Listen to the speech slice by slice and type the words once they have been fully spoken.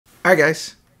Hi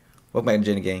guys, welcome back to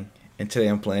Jenny Gang, and today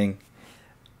I'm playing.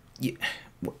 Yeah,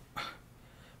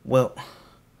 well,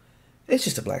 it's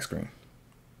just a black screen,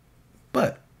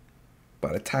 but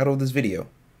by the title of this video,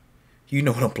 you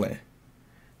know what I'm playing.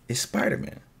 It's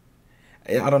Spider-Man.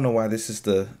 I don't know why this is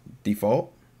the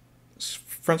default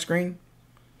front screen,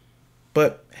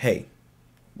 but hey,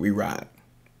 we ride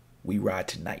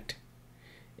tonight.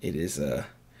 It is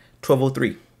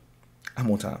 12:03. I'm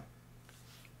on time,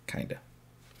 kinda.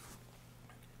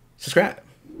 Subscribe.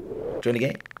 Join the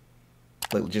game.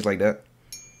 Just like that.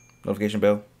 Notification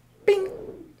bell. Bing.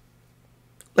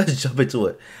 Let's jump into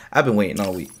it. I've been waiting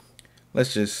all week.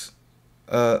 Let's get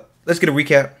a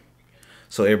recap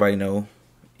so everybody know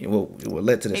what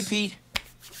led to this. Hey Pete,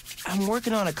 I'm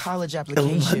working on a college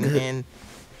application and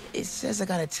it says I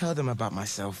gotta tell them about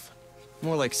myself.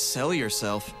 More like sell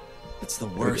yourself. It's the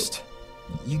worst.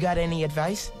 You got any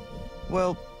advice?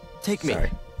 Well, take me.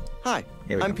 Sorry. Hi,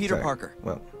 I'm Peter Parker.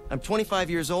 Well, I'm 25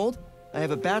 years old, I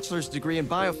have a bachelor's degree in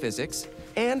biophysics,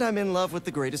 and I'm in love with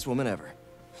the greatest woman ever.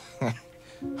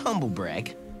 Humble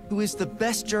brag. Who is the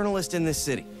best journalist in this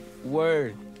city.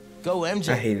 Word. Go MJ.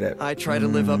 I hated that. I try to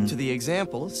live up to the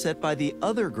example set by the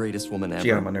other greatest woman ever. She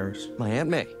got on my nerves. My Aunt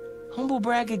May. Humble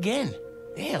brag again.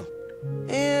 Damn.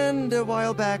 And a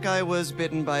while back, I was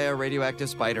bitten by a radioactive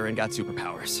spider and got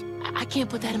superpowers. I can't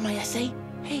put that in my essay.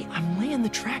 Hey, I'm laying the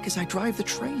track as I drive the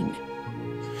train.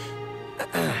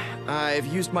 I've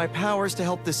used my powers to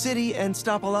help the city and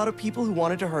stop a lot of people who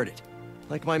wanted to hurt it.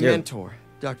 Like my mentor,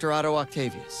 Dr. Otto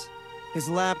Octavius. His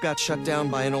lab got shut down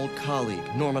by an old colleague,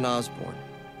 Norman Osborn.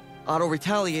 Otto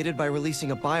retaliated by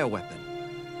releasing a bioweapon.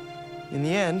 In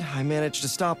the end, I managed to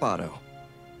stop Otto.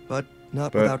 But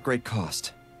not without great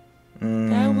cost.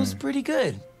 That was pretty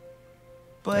good.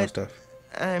 But tough.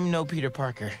 I'm no Peter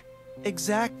Parker.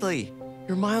 Exactly.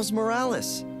 You're Miles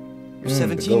Morales. You're the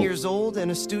 17 goat. years old and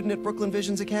a student at Brooklyn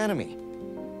Visions Academy.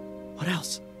 What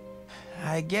else?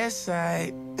 I guess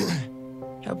I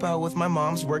help out with my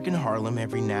mom's work in Harlem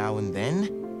every now and then.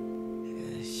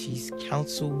 She's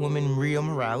Councilwoman Rio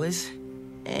Morales.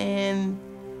 And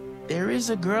there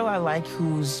is a girl I like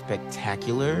who's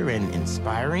spectacular and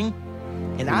inspiring.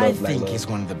 And I think is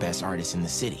one of the best artists in the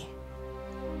city.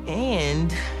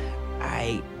 And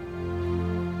I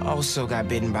also got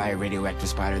bitten by a radioactive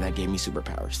spider that gave me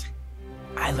superpowers.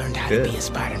 I learned how to be a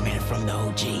Spider-Man from the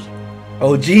OG.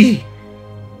 OG.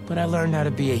 But I learned how to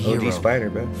be a hero OG Spider,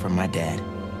 bro. from my dad.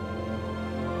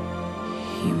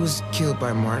 He was killed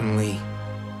by Martin Lee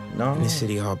No. in the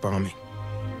City Hall bombing.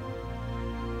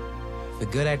 The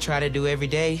good I try to do every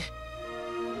day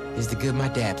is the good my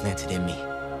dad planted in me.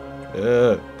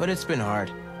 But it's been hard.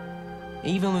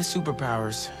 Even with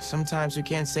superpowers, sometimes we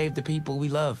can't save the people we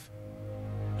love,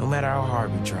 no matter how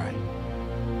hard we try.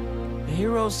 A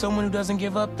hero is someone who doesn't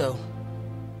give up, though.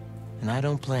 And I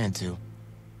don't plan to.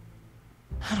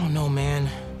 I don't know, man.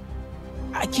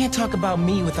 I can't talk about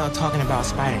me without talking about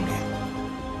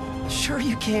Spider-Man. Sure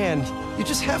you can. You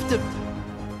just have to...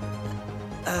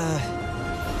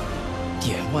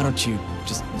 Yeah, why don't you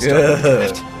just start with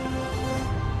the draft?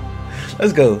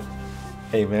 Let's go.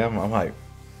 Hey man, I'm hyped.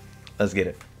 Let's get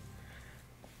it.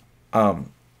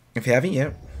 If you haven't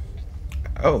yet,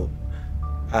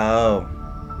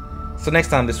 so next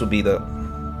time this will be the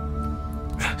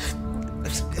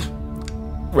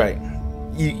right.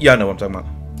 Y'all know what I'm talking about.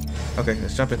 Okay,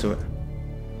 let's jump into it.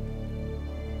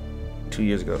 2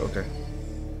 years ago, okay.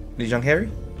 This young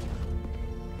Harry.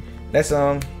 That's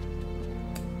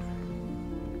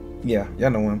yeah, y'all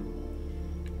know him.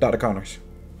 Dr. Connors.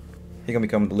 He gonna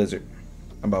become the Lizard.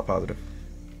 I'm about positive.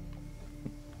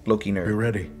 Low-key nerd. We're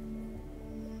ready.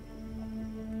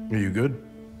 Are you good?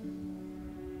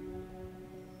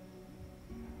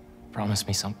 Promise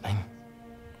me something.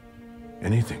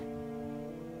 Anything?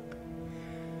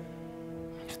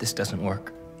 If this doesn't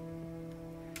work,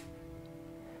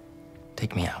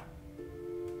 take me out.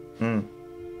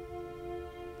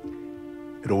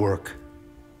 It'll work.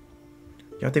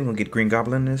 Y'all think we'll get Green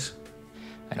Goblin in this?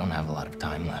 I don't have a lot of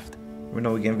time left. We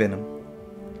know we getting Venom.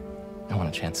 I want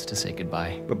a chance to say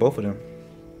goodbye. But both of them.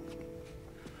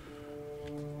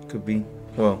 Could be.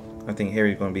 Well, I think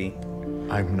Harry's gonna be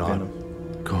I'm not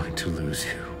Venom. going to lose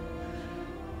you.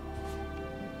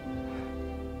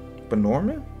 But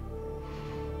Norman?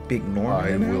 Big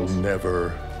Norman? I will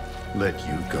never let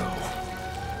you go.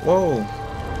 Whoa.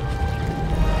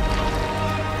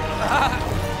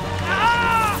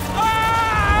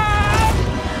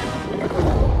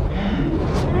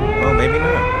 Oh, maybe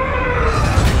not.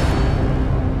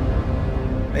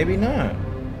 Maybe not.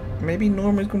 Maybe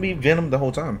Norman's gonna be Venom the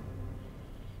whole time.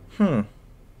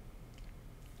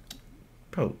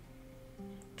 Bro,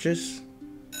 just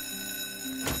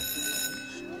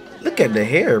Look at the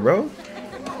hair, bro.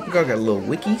 You got little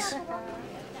wickies.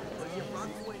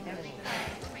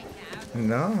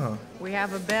 No. We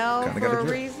have a bell Kinda for got a a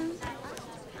drip. reason.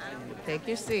 Take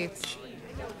your seats.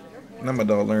 Now my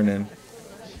dog learning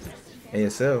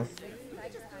ASL.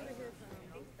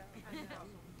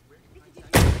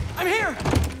 I'm here.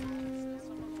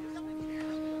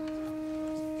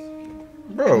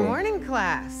 Bro. Good morning,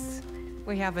 class.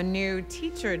 We have a new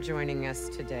teacher joining us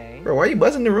today. Bro, why you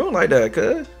buzzing the room like that,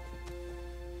 cuz?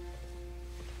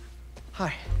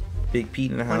 Hi. Big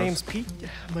Pete in the house. My name's Pete.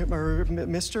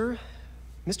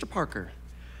 Mr. Parker.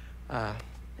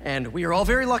 And we are all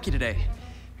very lucky today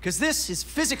because this is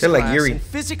physics They're like class, Yuri. and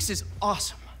physics is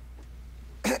awesome.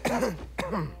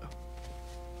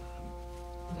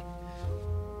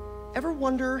 Ever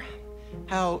wonder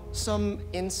how some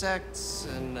insects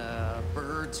and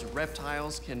birds,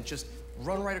 reptiles can just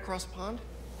run right across a pond?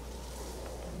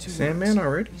 Sandman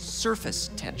already? Surface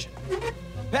tension.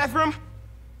 Bathroom?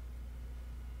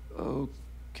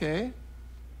 Okay.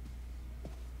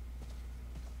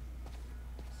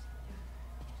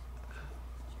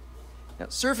 Now,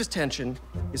 surface tension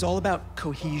is all about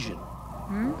cohesion.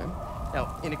 Okay?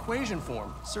 Now, in equation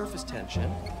form, surface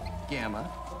tension,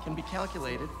 gamma, can be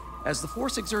calculated as the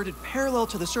force exerted parallel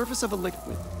to the surface of a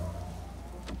liquid,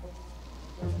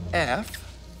 F,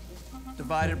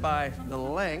 divided by the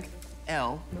length,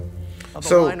 L, of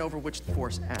the line over which the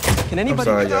force acts. Can anybody...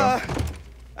 I'm sorry,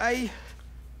 y'all.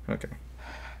 Okay.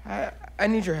 I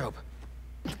need your help.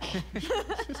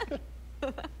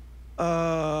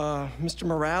 Mr.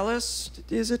 Morales,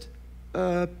 is it?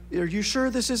 Are you sure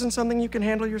this isn't something you can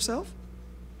handle yourself?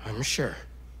 I'm sure.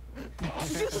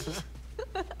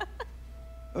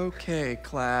 Okay,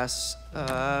 class.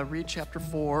 Read chapter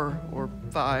 4 or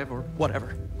 5 or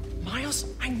whatever. Miles,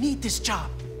 I need this job.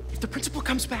 If the principal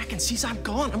comes back and sees I'm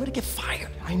gone, I'm gonna get fired.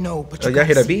 I know, but Oh, you y'all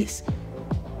hear gotta that see beat? this.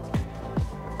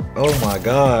 Oh my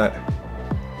god.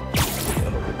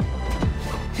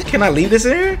 Can I leave this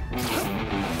in here?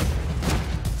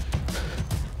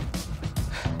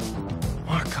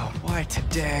 Marco, why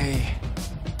today?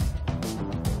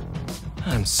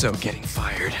 I'm so getting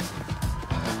fired.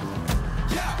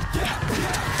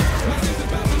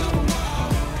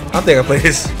 I don't think I play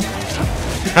this.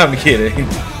 I'm kidding.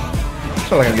 I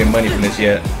feel like I'm getting money from this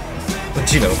yet.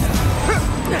 But you know.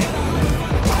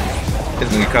 It's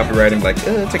gonna get copyrighted and be like,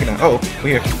 take it down. Oh,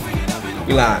 we here.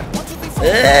 We live.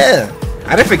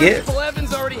 I didn't forget. Principal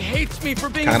Evans already hates me for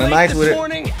being Kinda late nice this with it.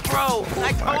 morning. Bro,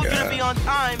 I told you to be on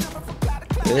time.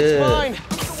 Fine.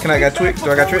 Can I got tricks?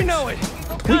 Do I got Before we tricks? know it.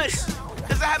 Good.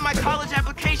 Because I had my college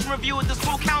application review with the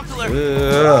school counselor.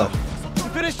 You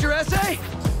finished your essay?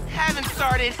 Haven't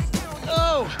started.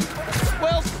 Oh,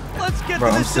 well, let's get Bro,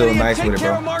 to the I'm still city nice and take with it,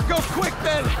 care bro. of Marco quick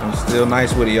then. I'm still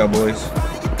nice with it, y'all boys.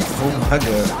 Oh my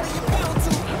god.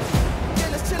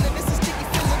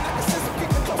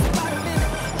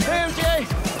 Hey, MJ.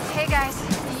 Hey guys,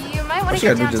 you might want she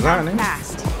to got get new design, downtown eh?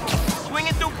 fast.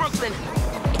 Swinging through Brooklyn.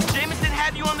 Jameson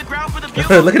had you on the ground for the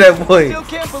bugle. Look at that boy. Still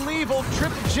can't believe old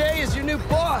Triple J is your new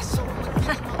boss.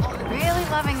 Really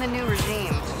loving the new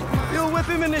regime. You'll whip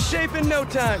him into shape in no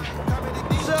time.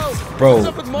 So, Bro, what's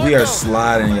up with Marco? we are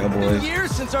sliding, y'all Been boys.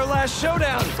 years since our last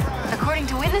showdown. According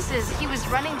to witnesses, he was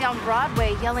running down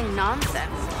Broadway yelling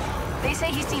nonsense. They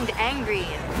say he seemed angry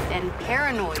and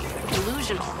paranoid,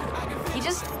 delusional. He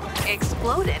just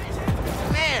exploded.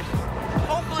 Man,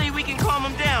 hopefully we can calm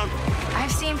him down.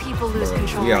 I've seen people lose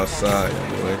control. We like outside,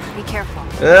 this. y'all boys. Be careful.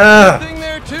 Thing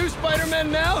there too,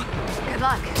 Spider-Man now? Good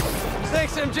luck.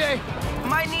 Thanks, MJ.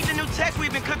 Might need the new tech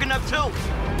we've been cooking up too.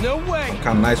 No way.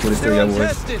 Kind of nice with it still, They're y'all boys.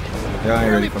 untested. Y'all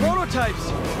ain't ready Barely for me.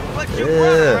 prototypes. But you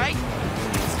brought it, right?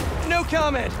 No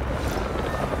comment.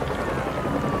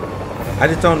 I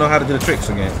just don't know how to do the tricks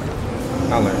again.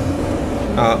 I'll learn.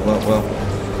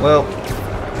 Well.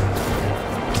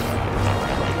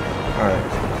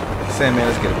 Alright. Sandman,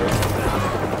 let's get it, bro.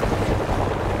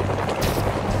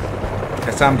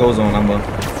 As time goes on, I'm gonna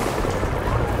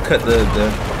cut the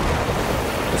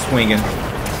swinging.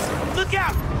 Look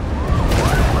out!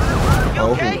 You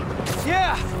Oh. okay?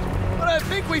 Yeah, but I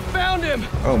think we found him.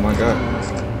 Oh my god.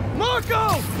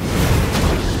 Marco!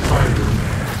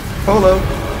 Polo.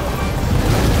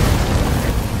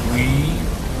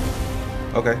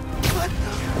 Okay.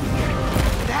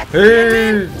 That's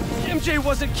Hey. MJ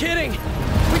wasn't kidding.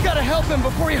 We gotta help him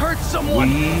before he hurts someone.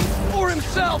 Or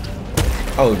himself.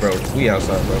 Oh, bro, we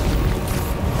outside, bro.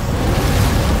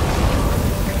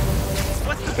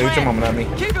 What's the Hey, what your plan? mama, not me.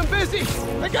 Keep him busy.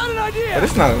 I got an idea. Oh,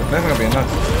 that's not gonna be enough.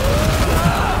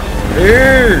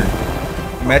 Here.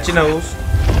 Match your nose.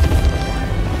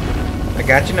 I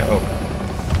got you. Oh.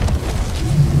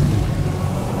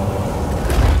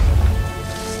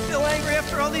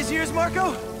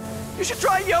 Marco, you should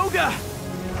try yoga.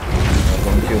 I'm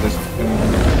gonna kill this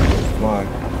fly.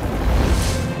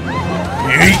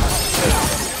 Yeet.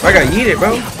 I gotta eat it,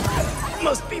 bro.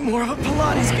 Must be more of a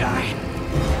Pilates guy.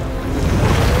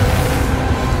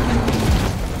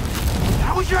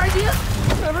 That was your idea?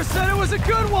 Never said it was a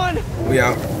good one. We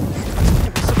out.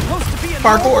 It was supposed to be a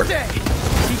Parkour. normal day.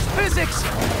 Teach physics,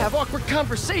 have awkward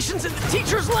conversations in the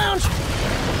teacher's lounge.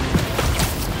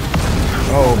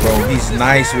 Oh, bro, he's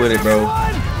nice with it, bro.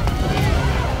 I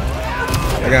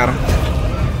got him.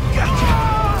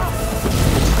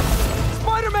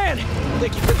 Spider-Man,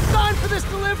 think you can sign for this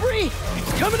delivery?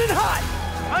 It's coming in hot.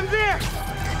 I'm there.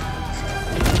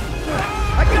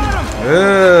 I got him.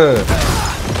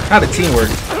 How the teamwork?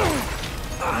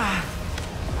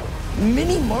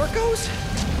 Mini Marcos?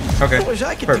 Okay, I wish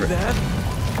I could perfect. do that.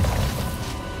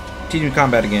 Teach me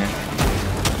combat again.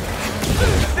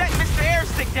 Set Mr.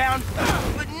 Airstick down,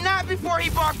 but not before he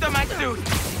barked on my suit.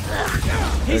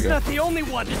 He's Okay. not the only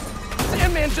one.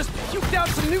 Sandman just puked out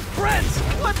some new friends.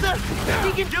 What the?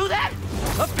 He can do that?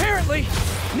 Apparently.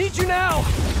 Need you now.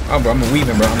 Oh, bro, I'm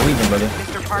weaving, bro. I'm weaving, brother.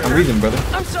 Mr. Parker. I'm weaving, brother.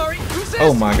 I'm sorry. Who's this?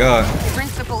 Oh my God.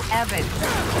 Principal Evans.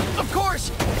 Of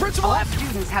course. Principal All F.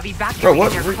 students have evacuated Bro,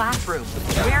 what? their classrooms.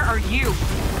 Where are you?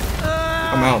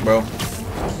 I'm out, bro.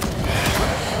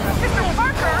 Mr.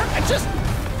 Parker! I just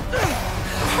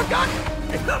forgot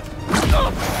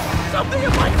something in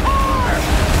my car.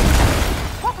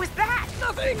 What was that?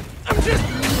 Nothing. I'm just.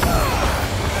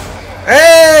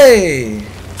 Hey!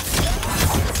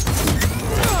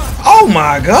 Oh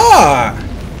my God!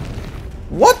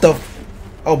 What the?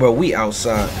 Oh, bro, we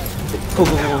outside. Cool.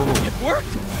 It worked.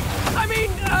 I mean,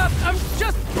 I'm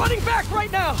just running back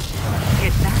right now.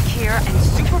 Get back here and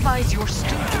supervise your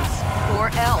students, or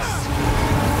else.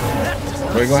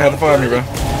 Bro, you're gonna have to fire me, bro. You're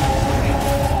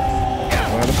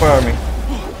gonna have to fire me.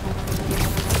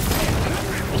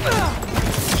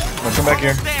 Now come back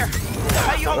here. There.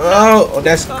 How you holding up? Oh,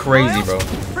 that's crazy, bro.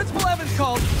 Principal Evans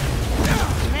called.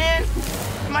 Man,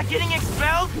 am I getting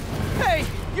expelled? Hey,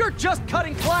 you're just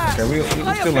cutting class. Okay, we I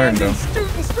still learning, though. abandoned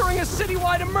students during a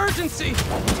citywide emergency.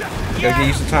 Gotta get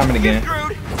used to timing again.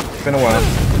 Screwed. It's been a while.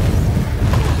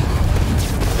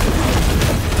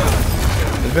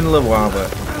 It's been a little while, but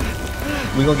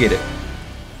we gonna get it.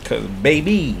 Cause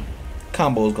baby,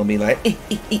 combo's gonna be like.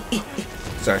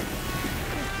 Sorry.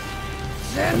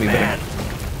 Sandman.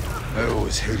 I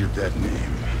always hated that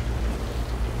name.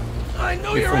 I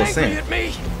know You're you're full of angry sand. at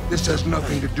me. This has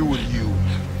nothing to do with you.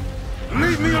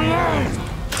 Leave me alone!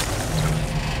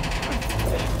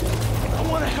 I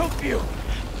want to help you.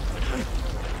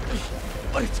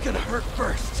 But it's gonna hurt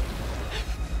first.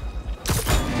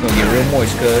 Gonna get real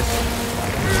moist, cuz.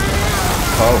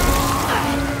 Oh.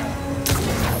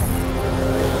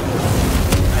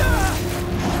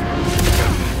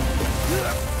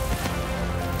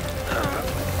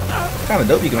 Kinda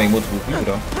dope you can make multiple people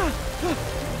though.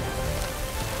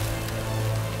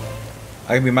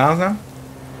 I can be Miles now?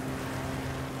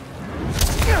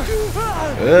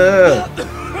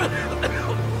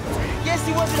 Guess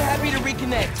he wasn't happy to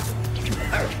reconnect.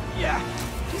 Yeah,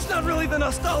 he's not really the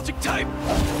nostalgic type.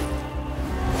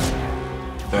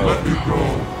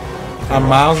 I'm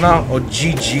Miles now? Oh,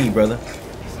 GG, brother.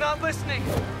 He's not listening.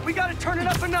 We gotta turn it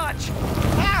up a notch.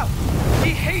 How?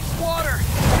 He hates water.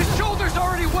 His shoulder's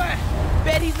already wet.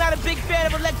 Bet he's not a big fan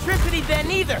of electricity then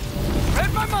either.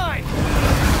 Read my mind.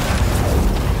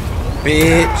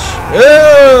 Bitch.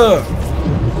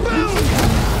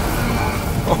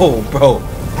 Oh, bro.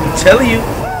 I'm telling you.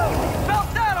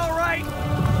 Felt that all right.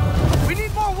 We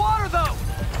need more water though.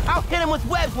 I'll hit him with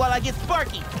webs while I get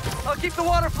Sparky. I'll keep the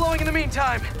water flowing in the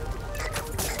meantime.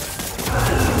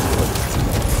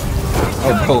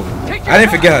 Oh, bro. I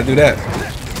didn't forget how to do that.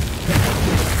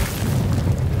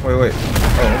 Wait.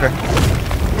 Oh, okay.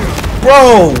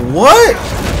 Bro, what?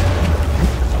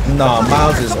 Nah,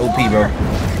 Miles is OP, bro.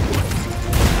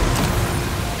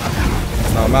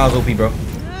 Nah, Miles OP, bro.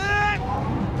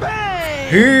 Bang!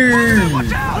 Hey.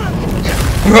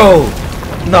 Bro.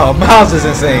 No, Miles is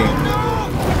insane.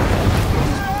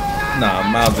 Nah,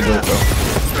 Miles the GOAT, bro. I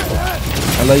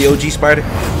love you, OG Spider.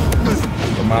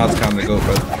 But Miles kind of the GOAT,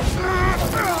 bro.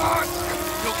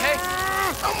 You okay?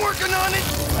 I'm working on it.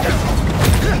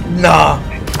 Nah.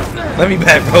 Let me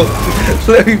back, bro.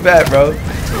 Let me back, bro.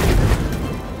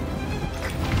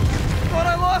 Thought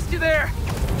I lost you there.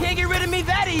 Can't get rid of me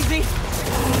that easy.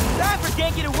 Time for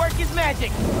Genki to work his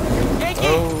magic. Genki,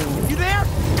 Oh. you there?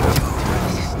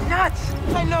 This is nuts.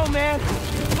 I know, man.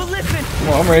 But listen. Come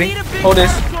on, I'm ready. we need a big Hold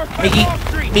this. dinosaur for Mickey. Wall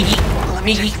Street. Mickey. Let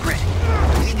me take the grid.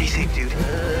 Stay safe, dude.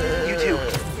 You too,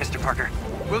 Mr. Parker.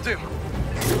 Will do.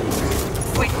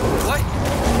 Wait, what?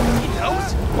 Need help?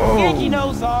 Yankee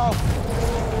knows all.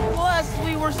 Plus,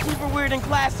 we were super weird in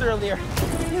class earlier.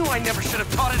 Knew I never should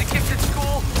have taught it a kick at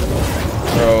school.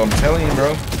 Bro, I'm telling you,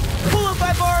 bro. Cool if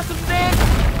I borrow some sand?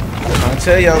 I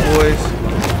tell y'all, boys.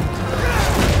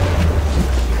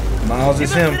 Miles is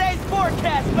Look at him. today's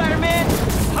forecast, Spider-Man.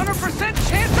 100%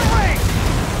 chance of rain.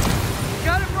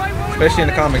 Got it right when we Especially in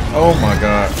the wanted. comics. Oh my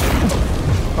god.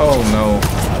 Oh no.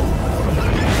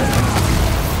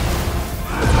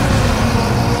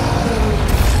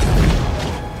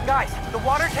 Guys, the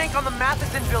water tank on the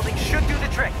Matheson building should do the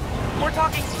trick. We're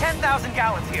talking 10,000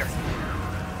 gallons here.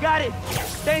 Got it.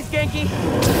 Thanks, Genki.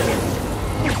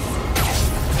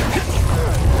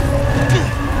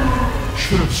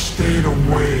 Should have stayed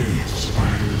away,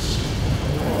 spiders.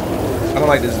 I don't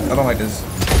like this. I don't like this.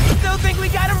 Still think we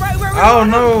got him right where we Oh want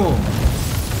him? no.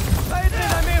 I admit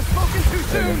I may have spoken too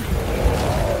soon.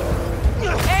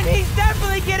 And he's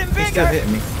definitely getting He's still bigger.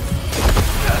 hitting me.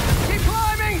 Keep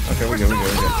climbing. Okay, we're good. We're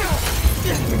good. We're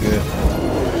good. We're good.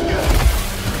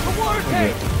 The water We're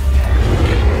tank.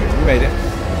 good. We made it.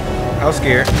 I was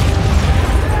scared.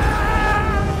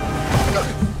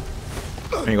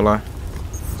 I ain't gonna lie.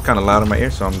 It's kind of loud in my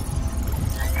ear, so I'm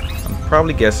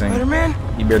probably guessing Spider-Man?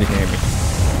 he barely can hear me.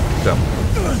 So,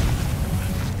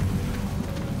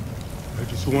 I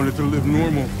just wanted to live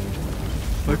normal,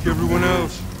 like everyone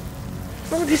else.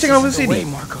 what are you taking over the The way, city?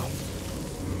 Marco.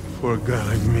 For a guy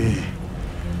like me,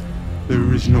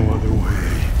 there is no other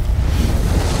way.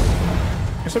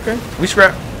 It's okay. We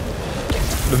scrap.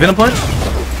 The venom punch?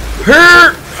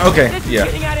 Her! Okay, This is yeah.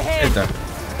 getting out of hand. It's done.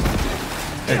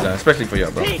 It's done, especially for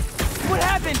y'all, bro. Pete, what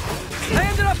happened? I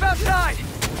ended up outside.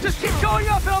 Just keep going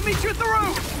up and I'll meet you at the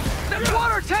roof. That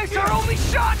water tank's our only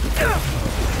shot.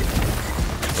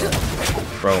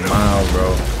 Bro, Miles,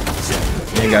 bro.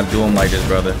 You ain't gotta do him like this,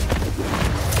 brother.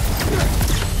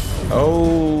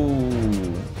 Oh.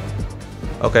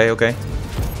 Okay, okay.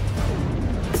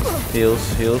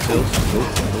 Heals, heals, heals. Ooh, ooh.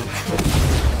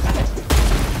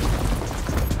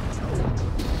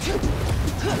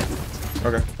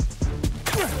 Okay.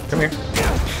 Come here.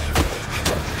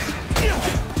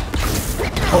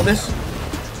 Hold this.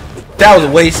 That was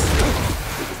a waste.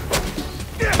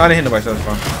 I didn't hit nobody, so that's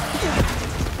fine.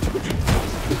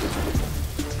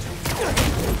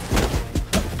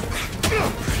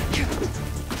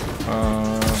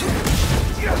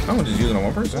 I'm just using it on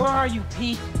one person. Where are you,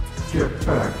 Pete? Get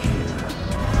back here.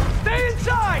 Stay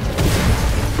inside.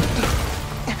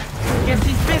 Guess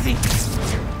he's busy.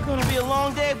 Gonna be a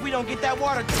long day if we don't get that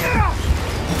water.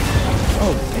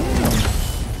 Oh,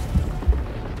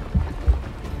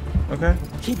 damn. Okay.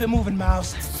 Keep it moving,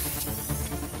 Miles.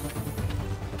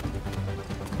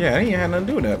 Yeah, I ain't had nothing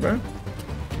to do with that, bro.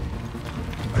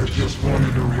 I just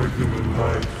wanted a regular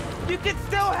life. You can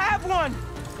still have one.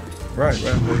 Right, Too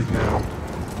right. late now.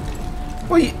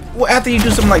 Well, after you do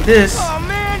something like this, Oh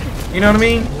man. you know what I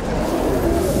mean?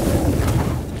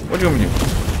 What do you want me to do?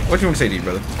 What do you want me to say to you,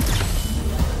 brother?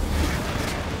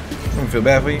 You want me to feel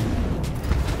bad for you?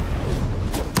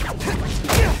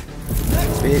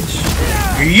 Bitch.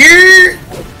 Yeah!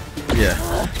 Yeah.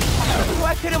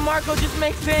 Why couldn't Marco just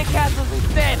make sandcastles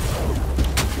instead?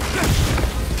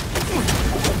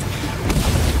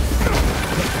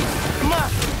 Come on.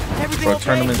 Everything Bro, okay?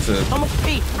 turn them into Almost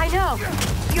Pete. I know.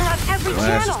 You're on every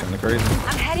glass. It's channel. kind of crazy.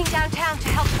 I'm heading downtown to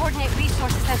help coordinate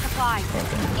resources and supplies.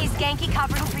 Okay. Is Genki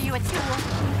covering for you at school?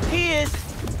 He is.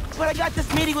 But I got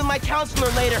this meeting with my counselor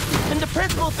later, and the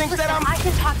principal thinks Listen, that I'm I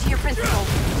can talk to your principal,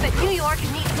 but New York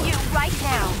needs you right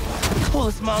now.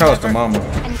 coolest mom Tell us ever. to mama.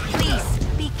 And please,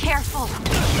 be careful.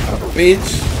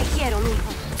 Bitch. Te quiero,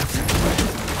 mijo.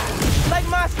 Like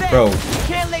Ma said, Bro. you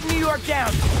can't let New York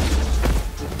down.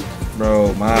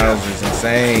 Bro, Miles is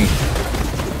insane.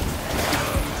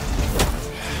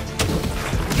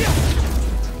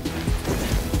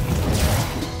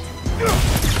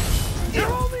 You're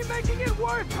only making it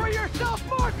worse for yourself,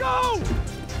 Marco.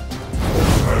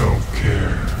 I don't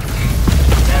care.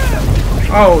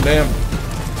 Oh, damn.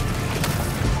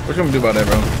 What you gonna do about that,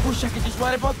 bro? Wish I could just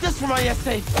write about this for my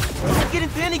essay. I'd get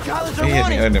into any college I He hit me.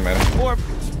 wanted. That didn't matter. Or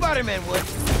Spider-Man would.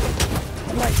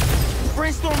 Right.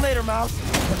 Brainstorm later, Miles.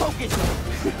 Focus.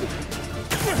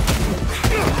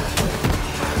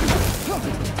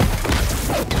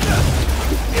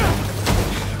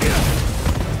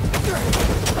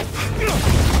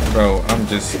 Bro, I'm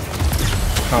just...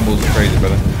 Combos are crazy,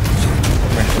 brother.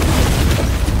 Come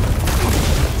here.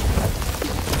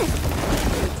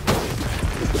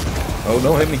 Oh,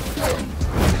 don't hit me.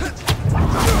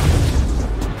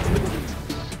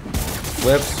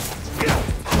 Webs.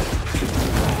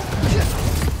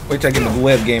 Wait till I get the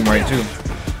web game right, too.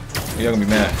 Y'all gonna be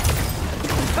mad.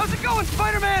 How's it going,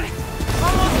 Spider-Man?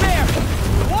 Almost there!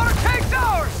 The water tank's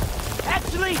ours!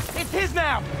 Actually, it's his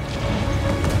now!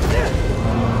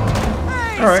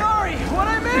 Hey, All right. sorry! What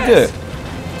I missed? You're good.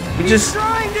 We just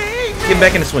Trying to eat me! get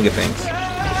back in the swing of things. You know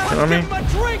what I mean? Get my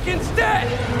drink instead!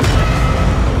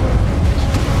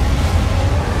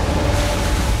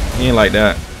 He ain't like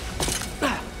that.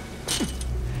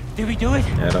 Did we do it?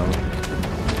 At all.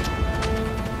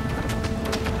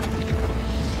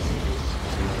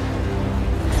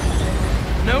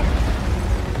 Nope.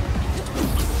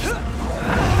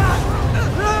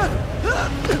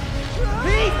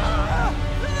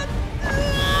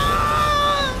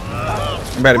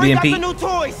 I'm about to be in Bring Pete. out the new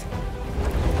toys.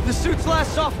 The suit's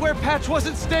last software patch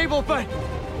wasn't stable, but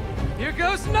here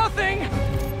goes nothing.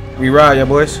 We ride, ya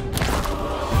boys.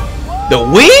 The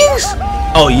wings?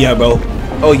 Oh yeah, bro.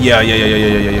 Oh yeah.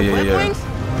 Wings?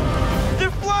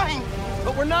 They're flying,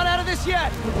 but we're not out of this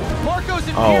yet. Marco's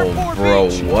in Pier 4 Oh, bro,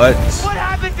 Beach. what? What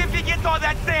happens if he gets all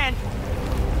that sand?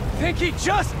 Think he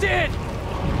just did.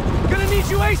 Gonna need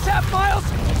you ASAP, Miles.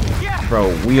 Yeah.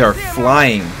 Bro, we are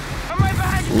flying. I'm right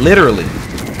behind you. Literally.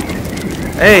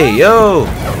 Hey, yo.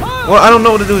 Well, I don't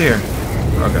know what to do here.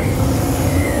 Okay.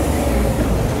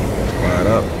 Slide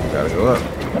up. Gotta go up.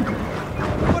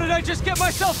 What did I just get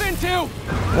myself into?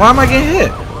 Why am I getting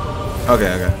hit?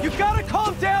 Okay. You gotta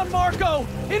calm down, Marco.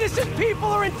 Innocent people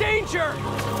are in danger.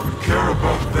 We care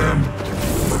about them,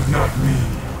 but not me.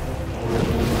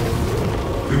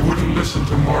 They wouldn't listen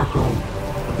to Marco,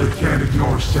 but they can't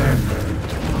ignore Sandman.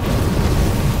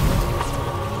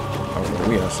 Oh,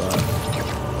 we outside.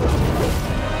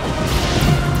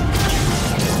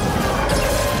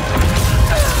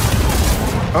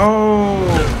 Oh.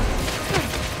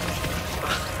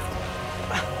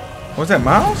 Was that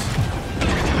Miles?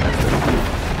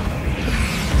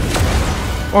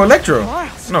 Oh, Electro.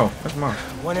 Miles. No, that's Miles.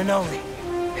 One and only.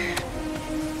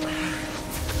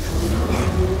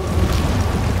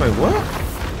 Wait,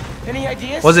 what? Any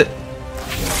ideas? Was it?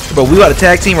 Bro, we got a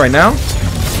tag team right now?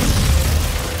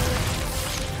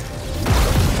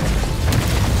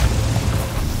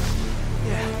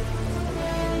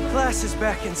 Yeah. Class is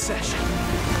back in session.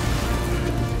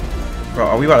 Bro,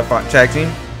 are we about to fight tag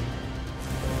team?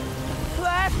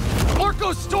 Class,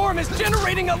 Marco's storm is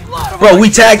generating a lot of. Bro, we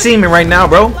tag teaming right now,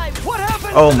 bro. What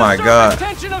happens Oh to my the God. surface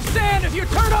tension of sand if you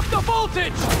turn up the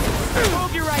voltage?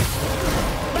 Hope you're right.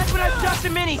 That's what I've done to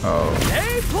minis. Oh.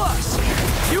 A plus.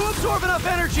 You absorb enough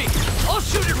energy. I'll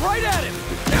shoot it right at him.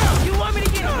 You want me to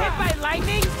get hit by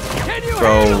lightning? Can you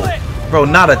handle it? Bro,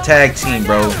 not a tag team,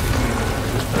 bro.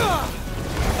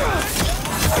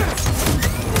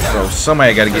 Bro,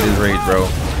 somebody gotta get his rage, bro.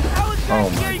 Oh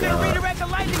my God. Redirect the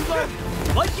lightning bolt.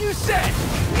 Like you said,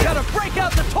 you gotta break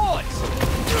out the toys.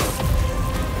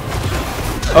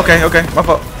 Okay, my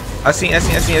fault. I see. Oh,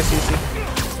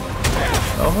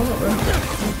 hold up, bro.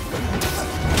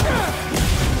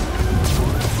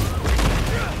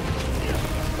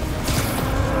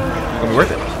 Gonna be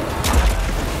worth it.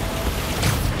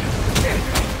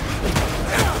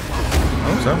 I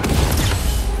hope so.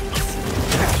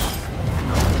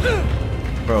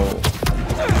 Bro.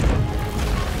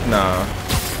 Nah.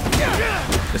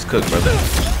 It's cooked, brother.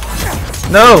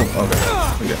 No! Okay.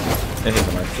 We good. It hit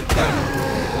somebody.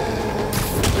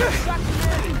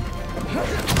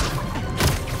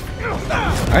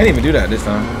 I didn't even do that this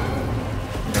time.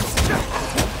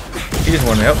 He just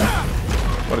wanted to help me.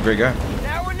 What a great guy.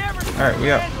 Now or never. Alright,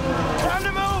 we out. Time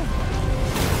to move.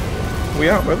 We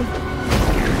out, brother.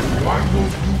 Why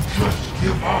won't you just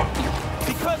give up?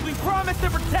 Because we promised to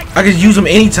protect. I could use them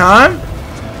anytime?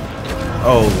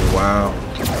 Oh, wow.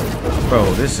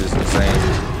 Bro, this is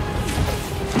insane.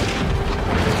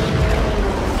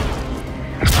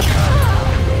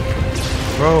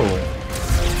 Bro.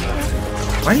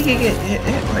 Why you get hit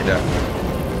like that?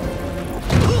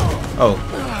 Oh.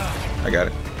 I got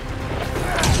it.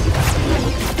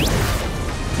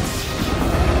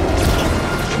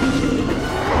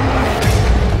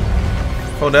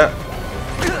 Hold up.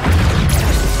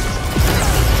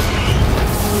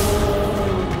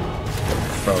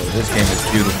 Bro, this game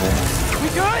is beautiful. We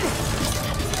good?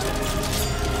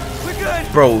 We're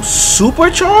good. Bro,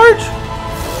 supercharge?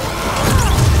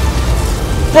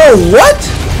 Bro, what?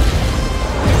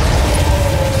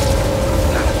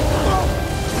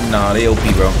 Nah, they OP,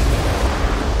 bro.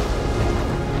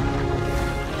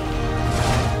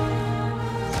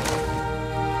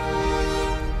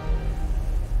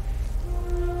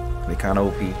 They kind of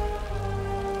OP.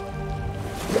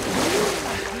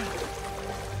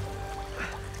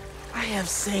 I have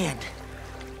sand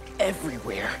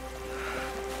everywhere.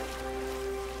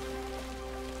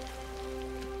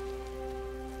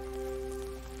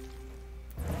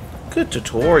 Good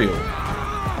tutorial.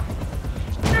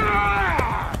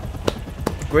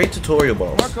 Great tutorial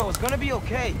boss. Marco, it's gonna be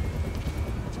okay.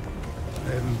 I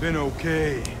haven't been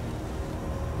okay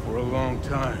for a long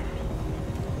time.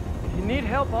 If you need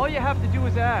help, all you have to do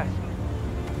is ask.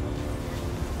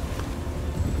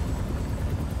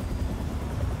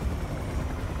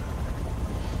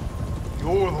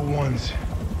 You're the ones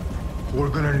who are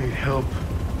gonna need help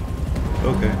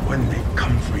Okay. when they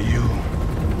come for you.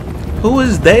 Who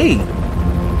is they?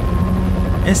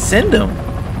 And send them.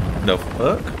 The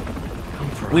fuck?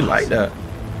 We like that.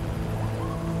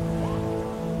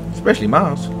 Especially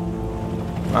Miles.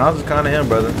 Miles is kind of him,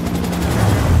 brother.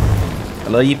 I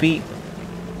love you, Pete.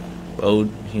 Oh,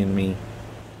 he and me.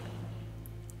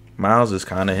 Miles is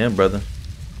kind of him, brother.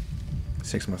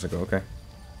 6 months ago, okay.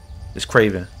 It's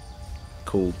Craven.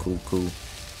 Cool, cool, cool.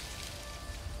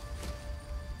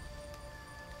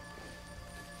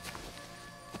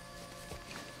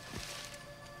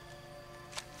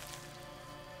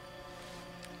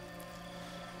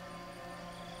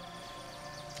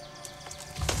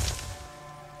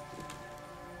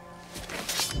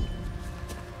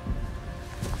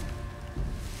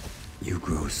 You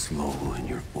grow slow in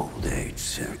your old age,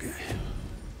 Sergei.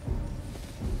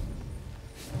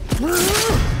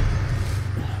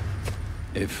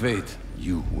 A fate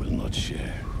you will not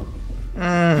share.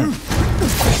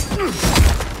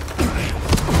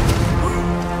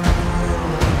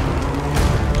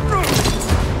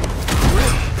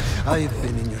 I've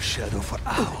been in your shadow for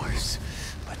hours,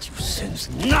 but you sense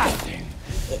nothing.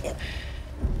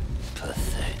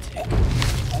 Pathetic.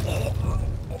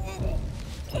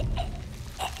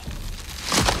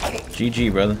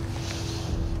 GG, brother.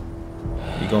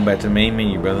 You going back to the main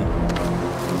menu, brother.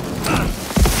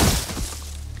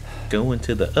 Going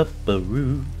to the upper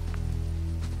room.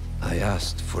 I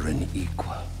asked for an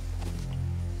equal.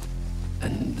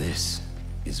 And this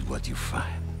is what you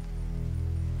find.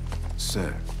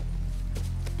 Sir,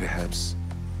 perhaps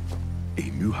a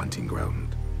new hunting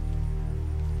ground.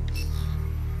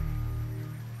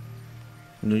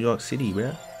 New York City,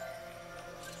 bruh.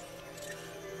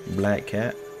 Black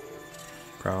Cat.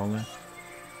 Prowler.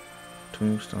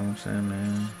 Tombstone,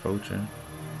 Sandman, Poacher.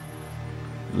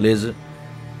 Lizard.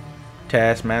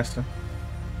 Taskmaster.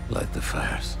 Light the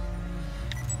fires.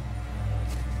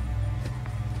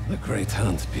 The great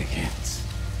hunt begins.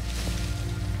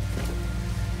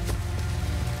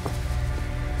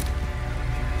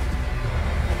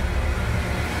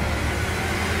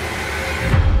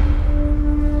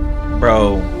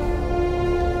 Bro.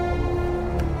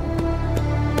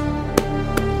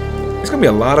 It's gonna be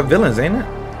a lot of villains, ain't it?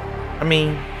 I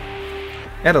mean,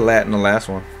 had a lot in the last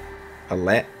one. A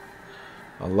lot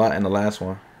in the last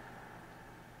one.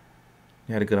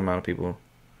 You had a good amount of people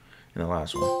in the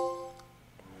last one.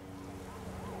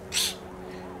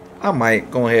 I might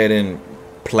go ahead and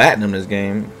platinum this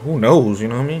game. Who knows, you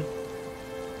know what I mean?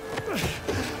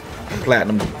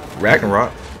 Platinum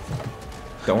Ragnarok.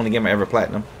 The only game I ever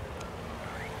platinum.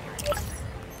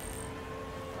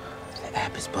 The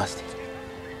app is busted.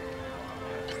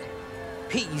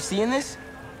 Pete, you seeing this?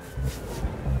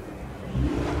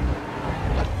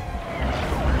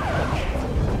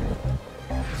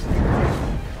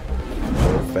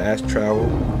 Fast travel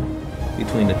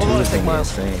between the two is gonna be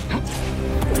insane.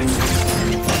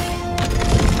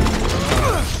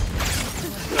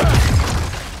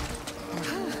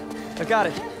 I got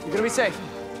it. You're gonna be safe.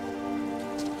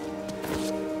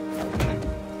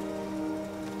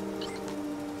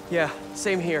 Yeah,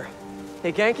 same here.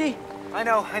 Hey, Genki? I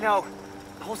know.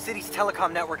 The whole city's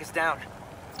telecom network is down.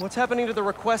 What's happening to the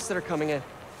requests that are coming in?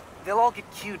 They'll all get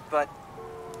queued, but...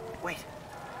 Wait.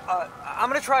 I'm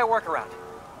gonna try a workaround.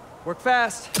 Work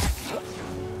fast.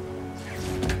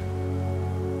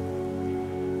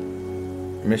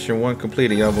 Mission 1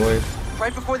 completed, y'all boys.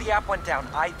 Right before the app went down,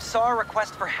 I saw a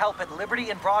request for help at Liberty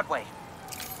and Broadway.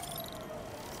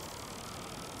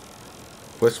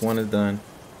 Quest 1 is done.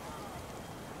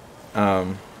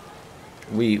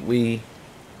 We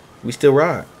still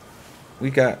ride.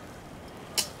 We got...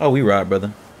 Oh, we ride,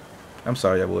 brother. I'm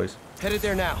sorry, y'all boys. Headed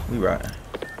there now. We ride.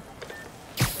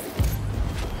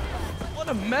 What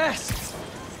a mess!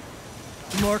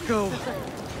 Marco,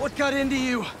 what got into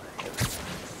you?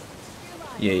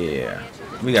 Yeah.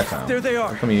 We got time. There they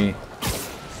are. Come here.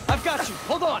 I've got you.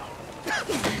 Hold on.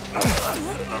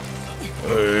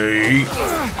 Hey.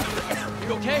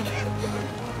 You okay?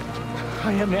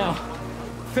 I am now.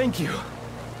 Thank you.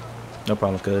 No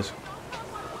problem, cuz.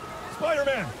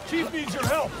 Spider-Man, Chief needs your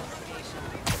help.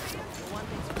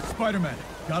 Spider-Man,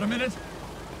 got a minute?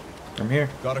 I'm here.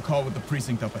 Got a call with the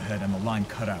precinct up ahead and the line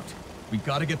cut out. We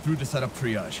gotta get through to set up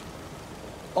triage.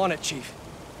 On it, Chief.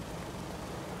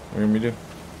 What do you want me to do?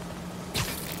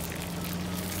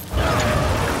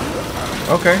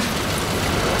 Okay.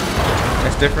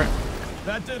 That's different.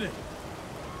 That did it.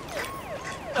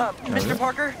 Mr.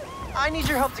 Parker, I need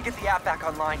your help to get the app back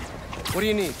online. What do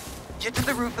you need? Get to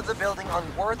the roof of the building on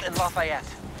Worth and Lafayette.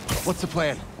 What's the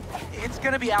plan? It's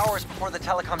gonna be hours before the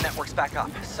telecom network's back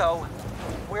up, so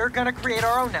we're gonna create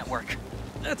our own network.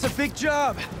 That's a big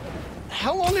job.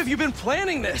 How long have you been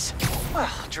planning this? Well,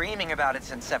 dreaming about it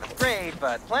since 7th grade,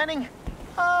 but planning,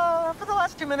 for the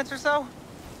last 2 minutes or so.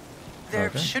 There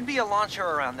should be a launcher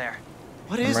around there.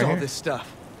 What is all this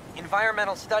stuff?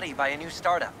 Environmental study by a new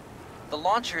startup. The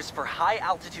launcher's for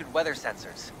high-altitude weather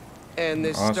sensors. And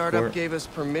this startup gave us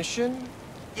permission?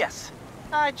 Yes.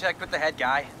 I checked with the head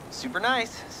guy. Super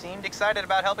nice. Seemed excited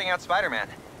about helping out Spider-Man.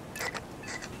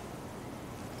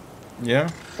 Yeah.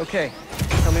 Okay.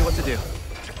 Tell me what to do.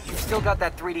 You've still got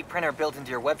that 3D printer built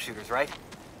into your web shooters, right?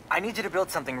 I need you to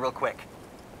build something real quick.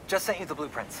 Just sent you the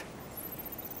blueprints.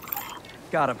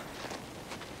 Got him.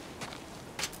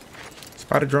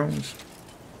 Spider drones.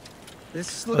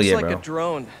 This looks like a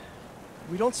drone.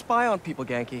 We don't spy on people,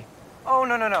 Ganke. Oh,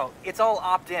 no. It's all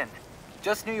opt-in.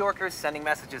 Just New Yorkers sending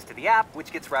messages to the app,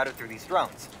 which gets routed through these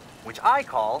drones, which I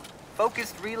call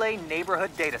Focused Relay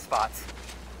Neighborhood Data Spots.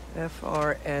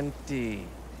 FRND.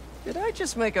 Did I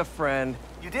just make a friend?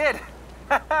 You did!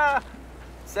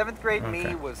 7th grade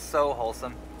me was so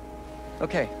wholesome.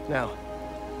 Okay, now,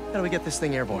 how do we get this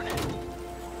thing airborne?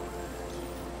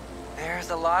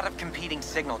 There's a lot of competing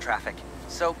signal traffic,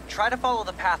 so try to follow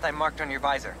the path I marked on your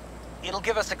visor. It'll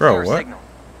give us a clearer signal.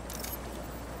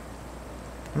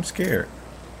 I'm scared.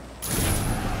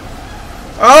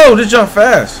 Oh, this jump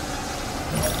fast.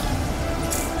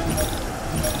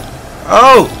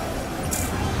 Oh!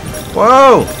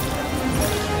 Whoa!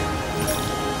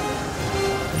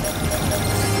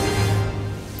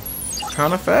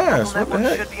 Kinda fast. What the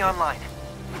heck? Should be online.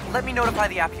 Let me notify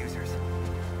the app users.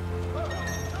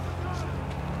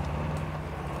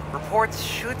 Reports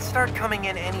should start coming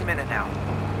in any minute now.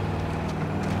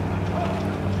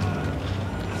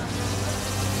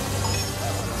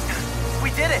 We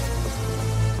did it!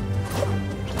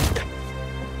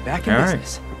 Back in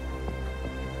business.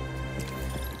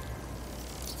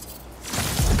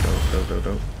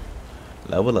 Dope.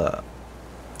 Level up.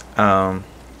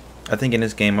 I think in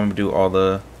this game I'm gonna do all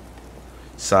the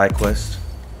side quests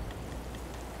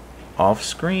off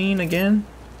screen again.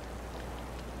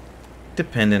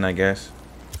 Depending, I guess.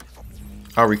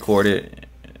 I'll record it,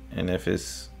 and if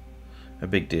it's a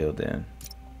big deal, then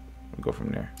we'll go from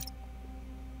there.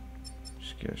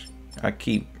 I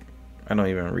don't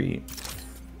even read.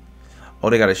 Oh,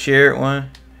 they got a shared one.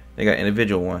 They got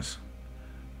individual ones.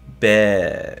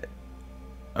 Bad.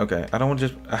 Okay, I don't want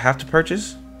to I have to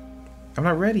purchase. I'm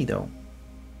not ready though.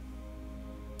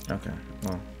 Okay,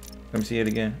 well, let me see it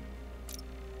again.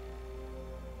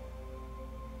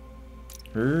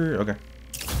 Okay.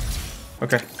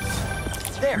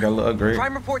 There. Got a little upgrade.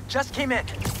 Crime report just came in.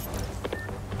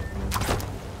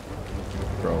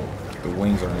 Bro, the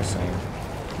wings are insane.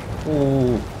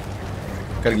 Ooh.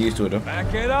 Gotta get used to it though.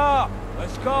 Back it up.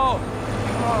 Let's go. I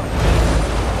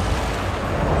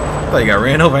thought you got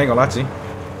ran over. I ain't gonna lie to you.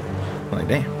 I'm like,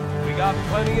 damn. We got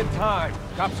plenty of time.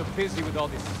 Cops are busy with all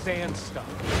this sand stuff.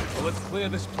 So let's clear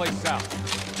this place out.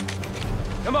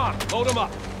 Come on, load him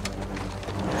up.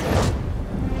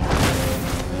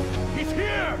 He's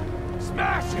here!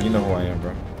 Smash him! You know who I am,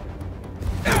 bro.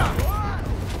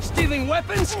 Stealing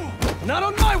weapons? Not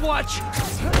on my watch!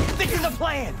 This is the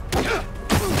plan!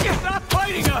 Stop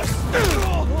fighting us!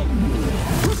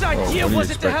 Whose idea was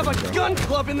it to have a gun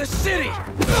club in the city?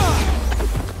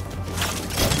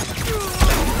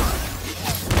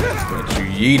 But you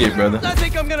yeet it, brother. I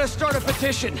think I'm gonna start a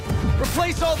petition.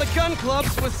 Replace all the gun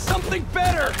clubs with something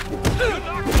better.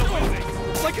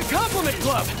 Like a compliment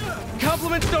club.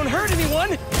 Compliments don't hurt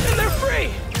anyone, and they're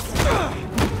free.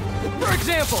 For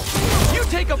example, you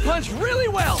take a punch really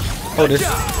well. Oh, this.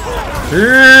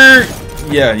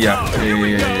 Yeah.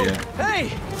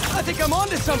 Hey, I think I'm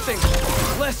onto something.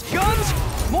 Less guns,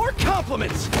 more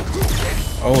compliments.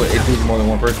 Oh, it does more than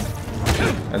one person.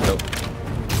 That's dope.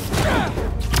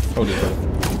 Oh, this.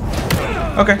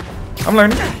 Okay, I'm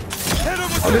learning.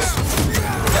 Oh, this.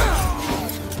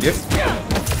 Yep.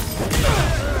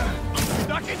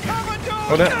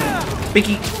 Hold up.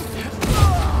 Bicky.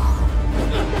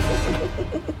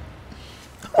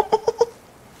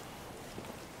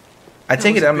 I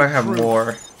take it I'm not have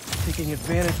more. Taking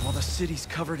advantage while the city's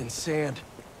covered in sand.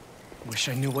 Wish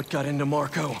I knew what got into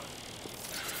Marco.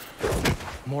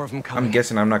 More of them coming. I'm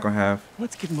guessing I'm not gonna have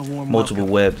Let's give him a warm multiple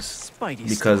welcome. webs Spidey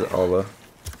because style. all the.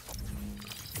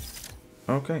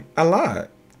 Okay, I lied.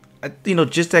 You know,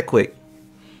 just that quick.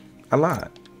 I lied.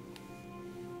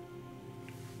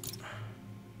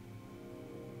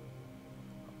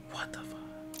 What the fuck?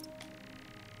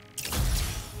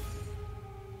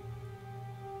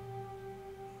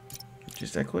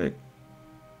 Just that quick.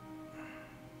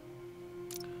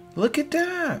 Look at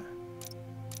that.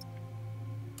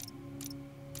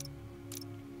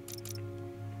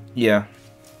 Yeah.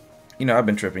 You know, I've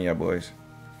been tripping, y'all boys.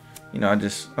 You know, I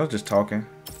was just talking.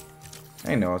 I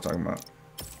didn't know what I was talking about.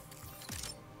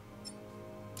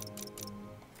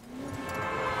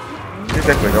 Just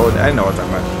that quick. I didn't know what I was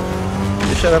talking about.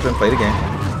 Just shut up and play the game.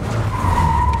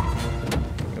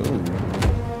 Ooh.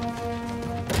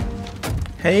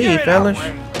 Hey, fellas.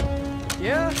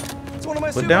 Yeah, it's one of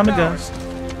my Put down the superpowers.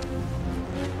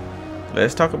 guns.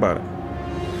 Let's talk about it.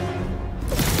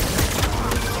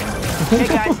 Hey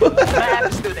guys, my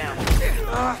app is still down.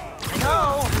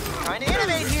 No, trying to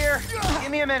innovate here.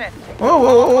 Give me a minute. Whoa,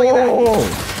 whoa, whoa, whoa, whoa, whoa.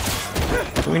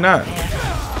 Can we not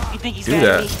You think he's do mad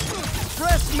at me? that?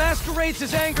 Stress masquerades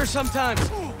as anger sometimes.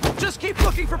 Just keep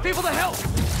looking for people to help.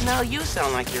 Now you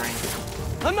sound like you're angry.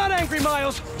 I'm not angry,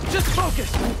 Miles. Just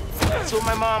focus. That's what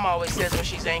my mom always says when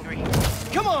she's angry.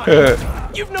 Come on.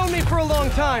 You've known me for a long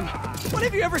time. When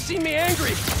have you ever seen me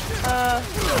angry? I'm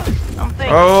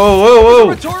thinking. Oh, whoa, whoa.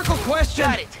 Rhetorical question.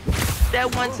 Got it.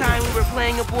 That one time we were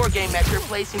playing a board game at your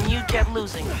place and you kept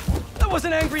losing. I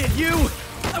wasn't angry at you.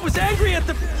 I was angry at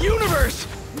the universe.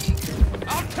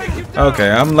 I'll take you down. Okay,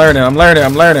 I'm learning.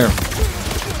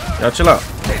 Y'all chill out.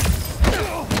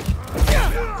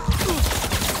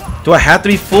 Do I have to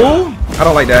be full? I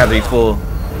don't like that I have to be full.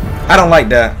 I don't like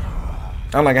that.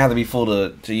 I don't like I have to be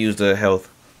full to use the health.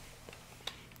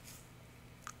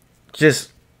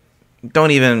 Just don't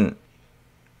even.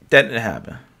 That didn't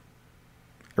happen.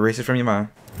 Erase it from your mind.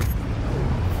 Give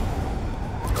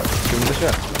me the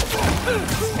shot.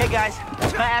 Hey guys,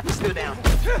 my app is still down.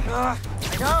 I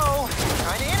know.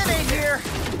 Trying to innovate here.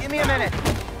 Give me a minute.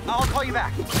 I'll call you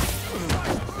back.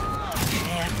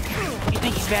 Man, you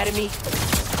think he's mad at me?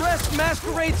 Stress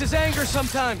masquerades as anger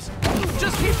sometimes.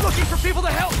 Just keep looking for people to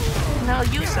help. Now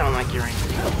you sound like you're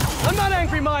angry. I'm not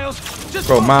angry, Miles. Just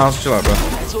Bro, focus. Miles, chill out, bro.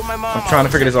 That's what my mom I'm trying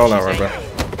to figure this all out, right, bro.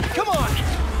 Come on.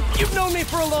 You've known me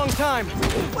for a long time.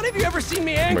 When have you ever seen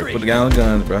me angry? Wait, put the guy on the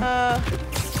guns, bro.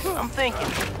 I'm thinking.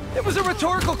 It was a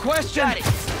rhetorical question. Got it.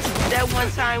 That one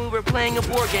time we were playing a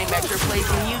board game at your place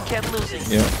and you kept losing.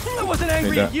 Yeah. I wasn't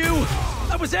angry at you.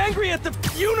 I was angry at the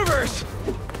universe.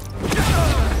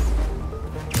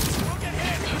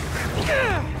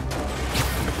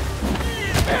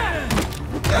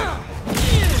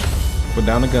 Put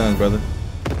down the guns, brother.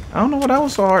 I don't know why that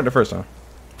was so hard the first time.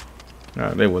 No,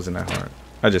 it wasn't that hard.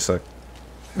 I just suck.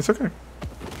 It's okay.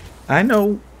 I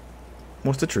know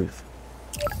what's the truth.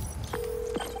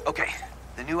 Okay,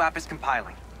 the new app is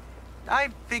compiling. I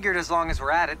figured as long as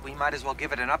we're at it, we might as well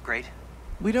give it an upgrade.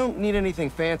 We don't need anything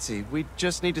fancy. We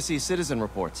just need to see citizen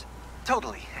reports.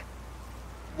 Totally.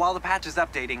 While the patch is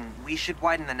updating, we should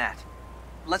widen the net.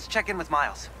 Let's check in with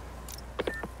Miles.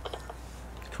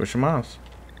 Twitch your mouse.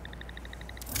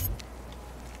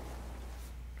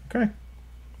 Okay.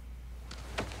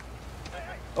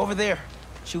 Over there.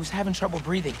 She was having trouble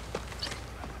breathing.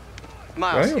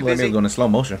 Miles, Well, you let me busy? go in slow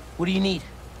motion. What do you need?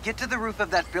 Get to the roof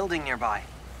of that building nearby.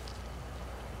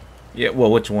 Yeah,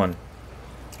 well, which one?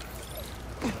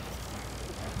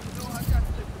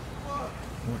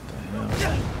 What the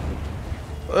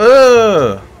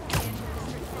hell?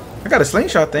 I got a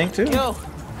slingshot thing too. Yo,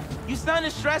 you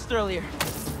sounded stressed earlier.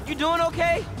 You doing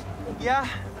okay? Yeah,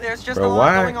 there's just Bro, a lot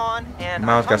why? going on, and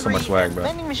Miles I'm got so hungry, much swag, and bro. the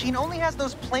vending machine only has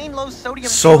those plain low sodium.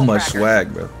 So kettle much crackers.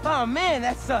 swag, bro. Oh man,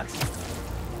 that sucks.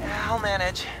 I'll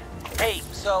manage. Hey,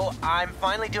 so I'm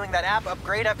finally doing that app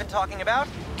upgrade I've been talking about,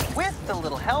 with a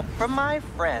little help from my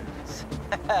friends.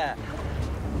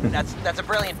 That's a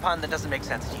brilliant pun that doesn't make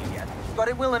sense to you yet, but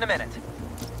it will in a minute.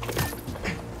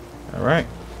 All right.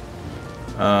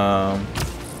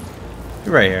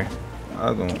 You're right here.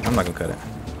 I'm not gonna cut it.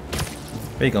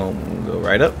 We gonna go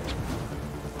right up.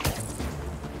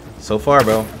 So far,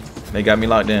 bro, they got me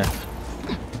locked in.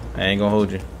 I ain't gonna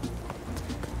hold you.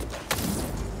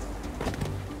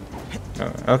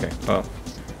 Okay.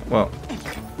 Well.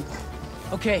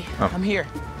 Okay, Oh. I'm here.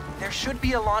 There should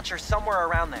be a launcher somewhere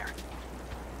around there.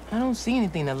 I don't see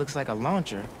anything that looks like a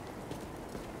launcher.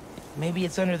 Maybe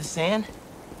it's under the sand?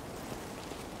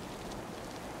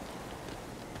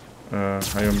 How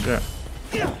you gonna do that?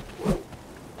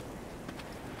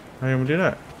 How you gonna do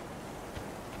that?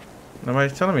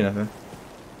 Nobody's telling me nothing.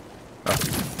 Oh.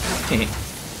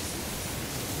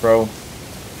 Bro,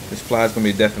 this fly's gonna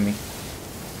be death of me.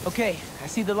 Okay, I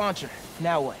see the launcher.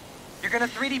 Now what? You're gonna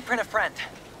 3D print a friend.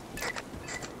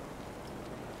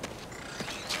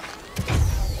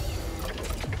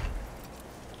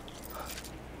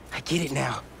 I get it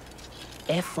now.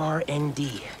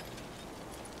 FRND.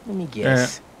 Let me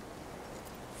guess.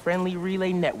 Friendly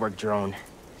Relay Network drone.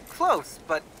 Close,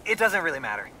 but it doesn't really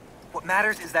matter. What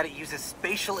matters is that it uses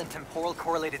spatial and temporal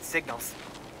correlated signals.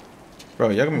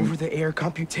 Bro, y'all gonna... Over-the-air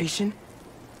computation?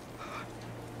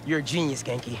 You're a genius,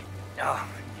 Genki. Oh,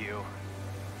 you.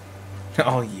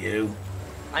 Oh, you.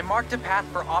 I marked a path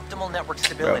for optimal network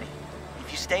stability. Bro.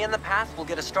 If you stay in the path, we'll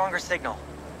get a stronger signal.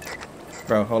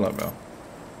 Bro, hold up, bro.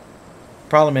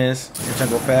 Problem is, you're trying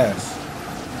to go fast.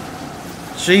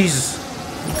 Jesus.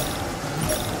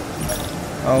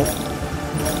 Oh.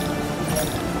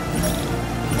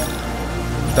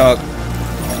 Dog.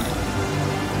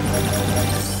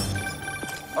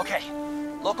 Okay.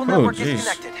 Local network is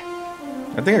connected.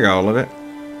 I think I got all of it.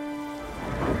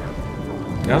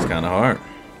 That was kind of hard.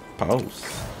 Pause.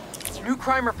 New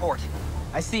crime report.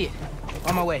 I see it.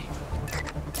 On my way.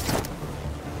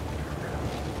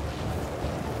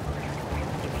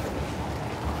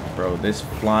 Bro, this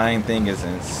flying thing is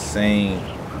insane.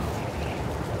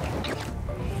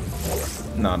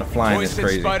 No, the flying is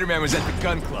crazy. Spider-Man was at the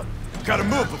gun club. Gotta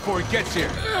move before he gets here.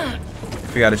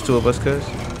 Forgot there's two of us, cuz.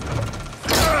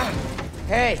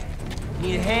 Hey,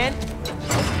 need a hand?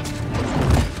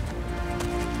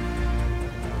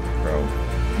 Bro,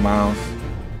 Miles.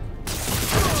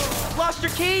 Lost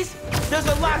your keys? There's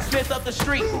a locksmith up the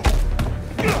street.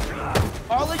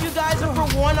 All of you guys are for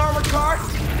one armored car?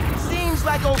 Seems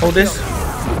like overkill. Oh, this.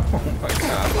 Oh my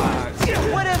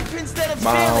God. What if instead of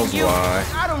Miles, failing you, why?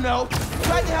 I don't know,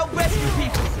 tried to help rescue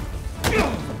people?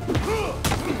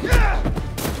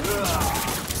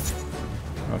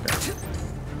 Okay.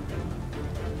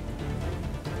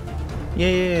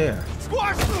 Yeah.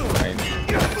 Squash! Right.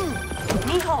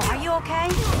 Mijo, are you okay?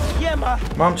 Yeah, Ma.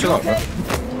 Mom, chill out, bro.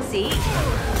 See?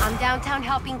 I'm downtown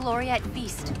helping Gloria at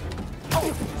Feast.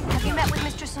 Oh, have you met with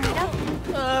Mr. Sumida?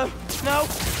 No.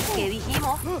 ¿Qué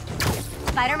dijimos?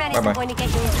 Spider-Man isn't Bye-bye. going to get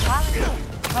you into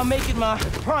college. I'll make it, Ma.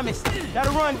 Promise.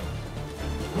 Gotta run.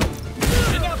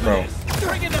 Bro.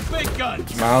 Bring in the big gun.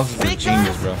 Miles is a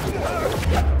genius, bro.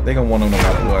 They gonna want him no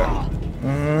matter what.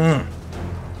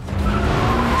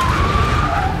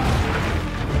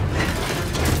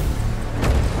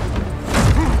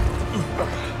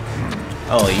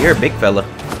 Oh, you're a big fella.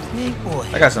 Big boy.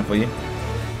 I got something for you.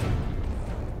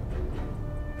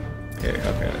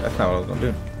 Okay, that's not what I was gonna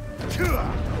do.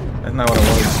 That's not what I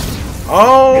was.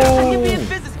 Oh! You'd be in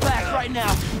physics class right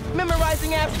now,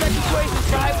 memorizing abstract equations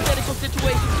for hypothetical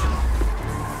situations.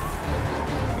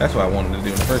 That's what I wanted to do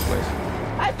in the first place.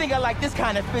 I think I like this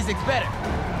kind of physics better.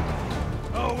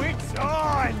 Oh, it's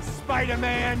on,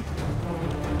 Spider-Man!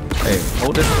 Hey,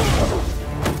 hold this.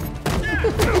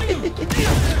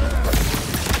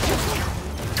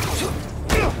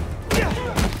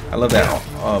 I love that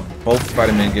both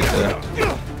Spider-Men get the...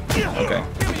 Okay.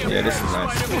 Yeah, this is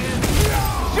nice.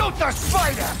 Shoot the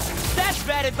spider! That's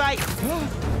bad advice!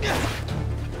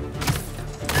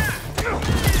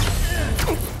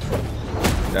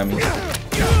 Dummies.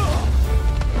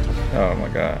 Oh my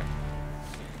god.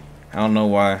 I don't know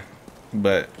why,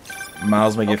 but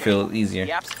Miles make it feel easier.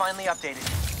 The app's finally updated.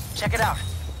 Check it out.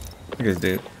 Look at this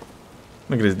dude.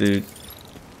 Look at this dude.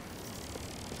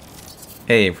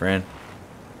 Hey, friend.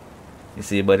 You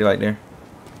see your buddy right there?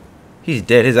 He's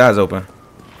dead. His eyes open.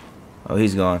 Oh,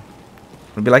 he's gone.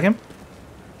 Wanna be like him?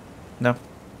 No?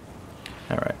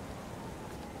 Alright.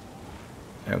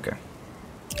 Okay.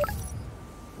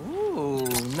 Ooh,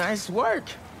 nice work.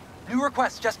 New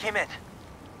requests just came in.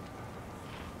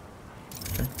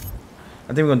 Okay.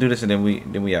 I think we're gonna do this and then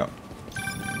we out.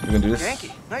 We're gonna do this.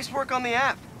 Yankee, nice work on the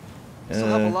app. Still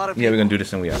have a lot of yeah, we're people. gonna do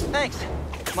this and we out. Thanks.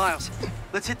 Miles,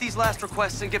 let's hit these last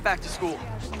requests and get back to school.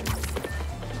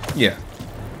 Yeah.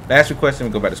 Last request and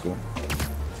we go back to school.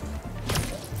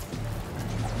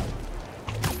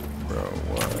 Bro,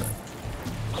 what?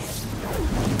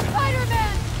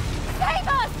 Spider-Man! Save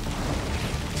us!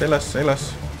 Say less, say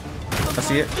less. I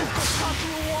see it.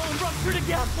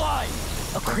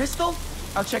 A crystal?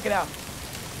 I'll check it out.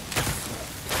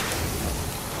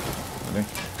 Okay.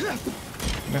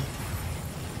 Yeah.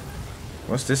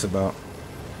 What's this about?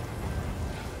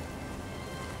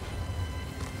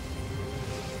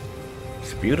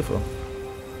 It's beautiful.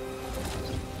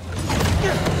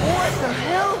 What the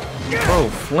hell? Bro,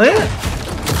 Flint?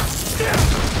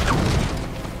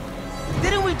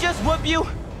 Didn't we just whoop you?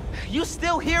 You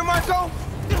still here, Marco?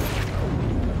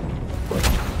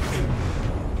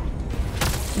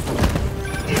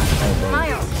 Oh, bro.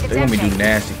 Miles, it's They want me to do MJ.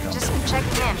 nasty combo. Just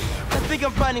checking in. I think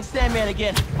I'm finding Sandman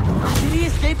again. Did he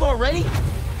escape already?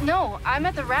 No, I'm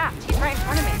at the raft. He's right in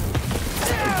front of me.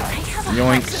 I have a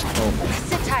Yoink. hunch. Oh.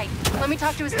 Sit tight. Let me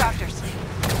talk to his doctors.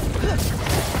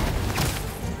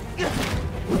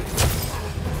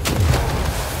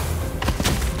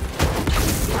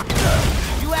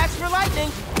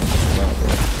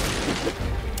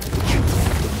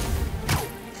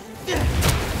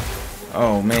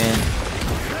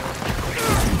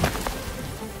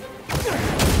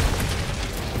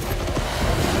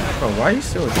 Bro, why are you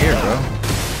still here, bro?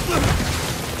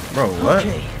 Bro, what?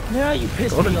 Okay, now you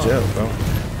pissed Go to me off. jail, bro.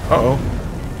 Uh-oh.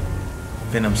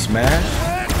 Venom smash.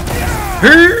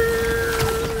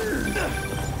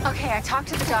 Okay, I talked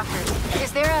to the doctors.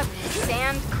 Is there a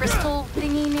sand crystal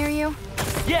thingy near you?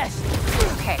 Yes.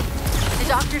 Okay. The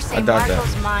doctors say I doubt that.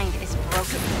 Marco's mind is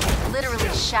broken, literally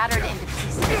shattered into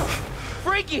pieces.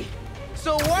 Freaky.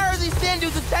 So why are these sand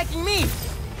dudes attacking me?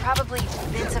 Probably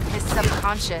bits of his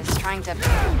subconscious trying to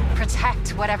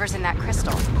protect whatever's in that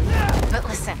crystal. But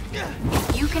listen,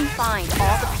 if you can find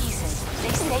all the pieces, they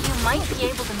say you might be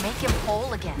able to make him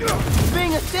whole again.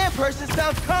 Being a sand person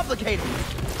sounds complicated.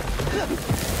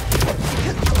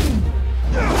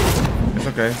 It's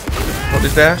okay. Hold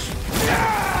this dash.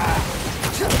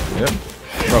 Yep.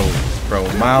 Bro,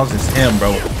 Miles is him,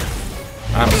 bro.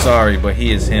 I'm sorry, but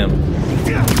he is him.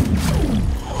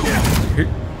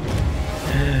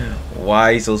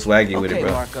 Why he's so swaggy with it,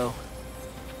 bro? Marco.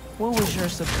 What was your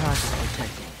subconscious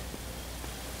protecting?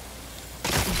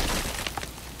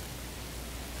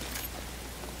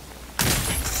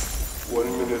 One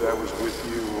minute I was with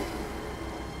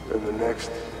you, and the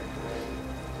next,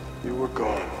 you were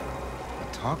gone.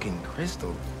 A talking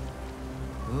crystal.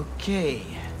 Okay.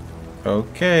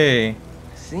 Okay.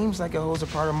 Seems like it holds a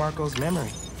part of Marco's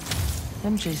memory.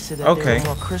 MJ said that Okay. there were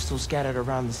more crystals scattered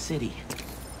around the city.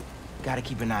 Gotta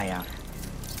keep an eye out.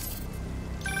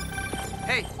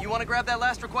 Hey, you want to grab that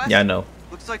last request? Yeah, I know.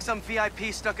 Looks like some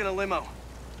VIP stuck in a limo.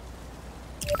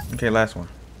 Okay, last one.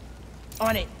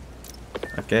 On it.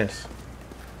 I guess.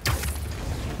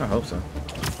 I hope so.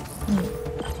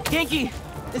 Genki,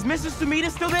 is Mrs. Sumida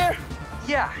still there?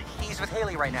 Yeah, he's with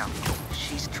Haley right now.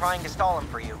 She's trying to stall him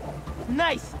for you.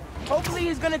 Nice. Hopefully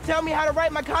he's gonna tell me how to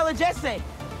write my college essay.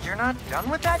 You're not done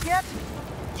with that yet?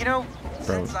 You know,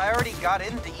 Bro. since I already got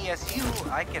into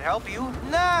ESU, I could help you.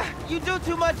 Nah, you do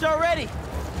too much already.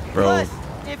 Bro. Plus,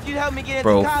 if you'd help me get into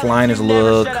Bro, college, flying is a you'd never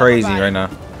little shut up crazy about right it. now.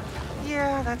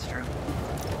 Yeah, that's true.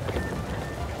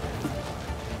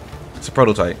 It's a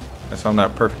prototype. That's why I'm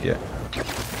not perfect yet.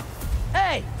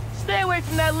 Hey, stay away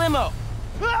from that limo.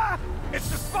 Ah! It's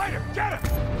the spider! Get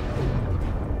him!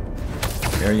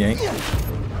 There you ain't.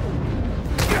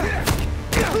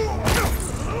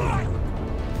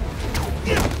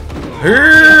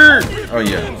 Here! Oh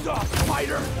yeah.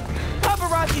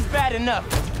 Paparazzi's bad enough.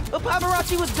 But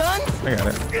paparazzi with guns? I got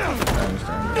it. I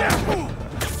understand.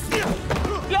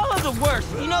 Y'all are the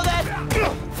worst. You know that?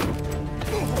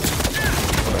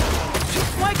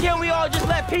 Why can't we all just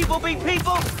let people be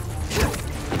people?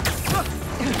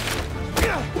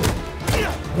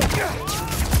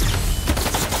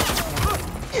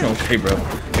 Okay, bro.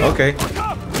 Okay.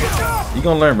 You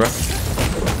gonna learn, bro.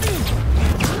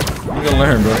 You gonna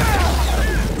learn, bro.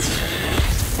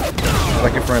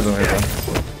 Like your friends on here, bro.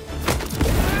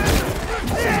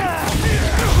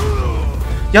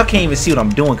 Y'all can't even see what I'm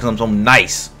doing because I'm so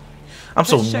nice. I'm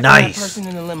so Let's check on that nice. person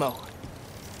in the limo.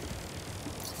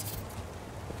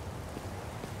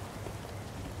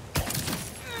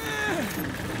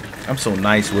 I'm so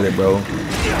nice with it, bro.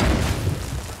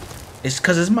 It's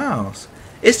because it's Miles.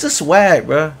 It's the swag,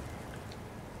 bro.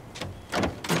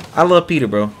 I love Peter,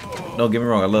 bro. Don't get me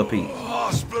wrong. I love Pete.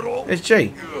 Hospital. It's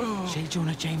Jay. J.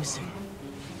 Jonah Jameson.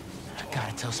 I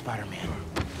gotta tell Spider-Man.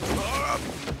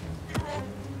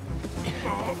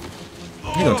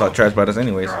 He gonna talk trash about us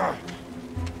anyways. All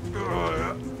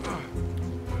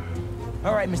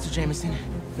right, Mr. Jameson.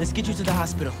 Let's get you to the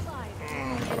hospital.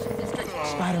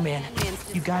 Spider-Man,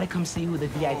 you gotta come see who the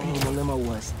VIP in the limo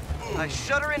was. I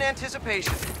shudder in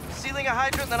anticipation. Sealing a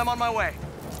hydrant, then I'm on my way.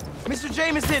 Mr.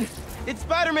 Jameson, it's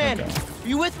Spider-Man. Okay. Are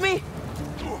you with me?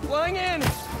 Flying in.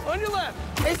 On your left.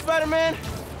 Hey, Spider-Man.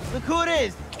 Look who it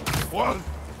is. What?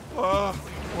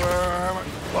 Where am I?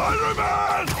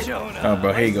 Spider-Man! Jonah. Oh,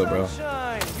 bro, here you go, bro.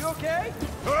 Sunshine. You okay?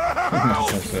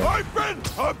 Help! I've been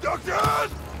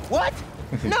abducted! What?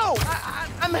 No,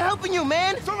 I'm helping you,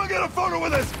 man. Someone get a photo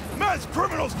with this! Mass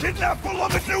criminals kidnap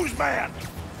beloved newsman!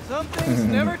 Some things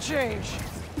never change.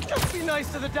 Just be nice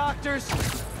to the doctors.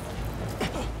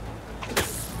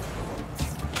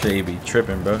 Jay be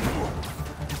tripping, bro.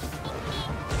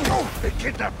 Oh, they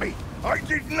kidnapped me! I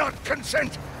did not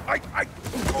consent!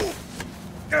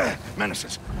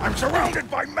 Menaces! I'm surrounded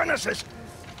by menaces!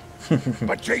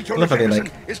 But J. Jonah Look how they Jameson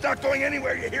like- is not going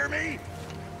anywhere, you hear me?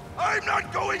 I'm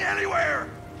not going anywhere!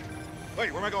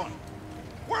 Wait, where am I going?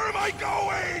 Where am I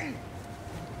going?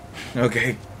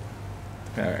 Okay.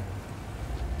 Alright.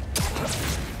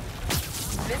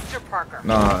 Mr. Parker,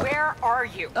 Nah. where are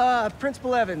you?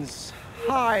 Principal Evans.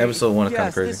 Hi. Episode 1 is kinda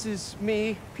yes, crazy. This is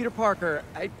me, Peter Parker.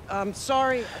 I'm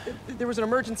sorry. There was an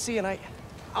emergency, and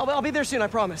I'll be there soon. I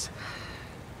promise.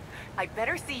 I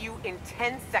better see you in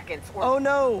 10 seconds or... Oh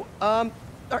no,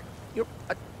 you're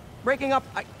breaking up.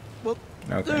 Well,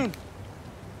 Okay. soon.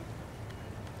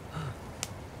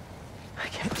 I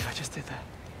can't believe I just did that.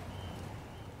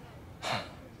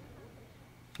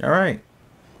 All right.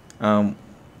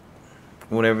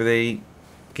 Whenever they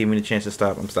give me the chance to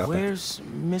stop, I'm stopping. Where's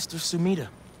Mr. Sumida?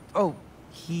 Oh,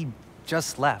 he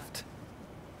just left.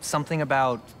 Something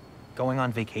about going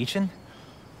on vacation?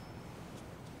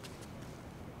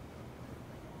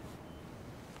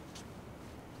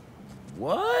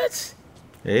 What?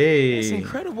 Hey. That's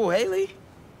incredible, Haley.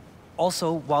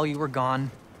 Also, while you were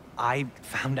gone, I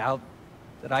found out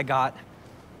that I got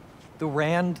the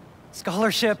Rand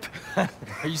scholarship. Are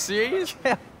you serious?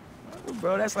 Yeah.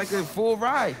 Bro, that's like a full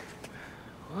ride.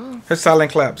 Her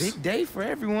silent claps. Big day for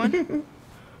everyone.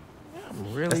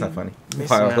 I'm really That's not funny. missing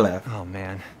Why would I out. laugh? Oh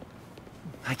man,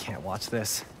 I can't watch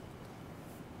this.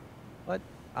 But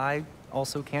I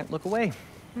also can't look away.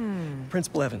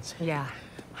 Principal Evans. Yeah.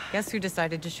 Guess who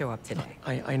decided to show up today?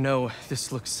 I know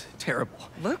this looks terrible.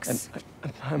 Looks?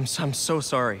 And I'm so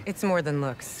sorry. It's more than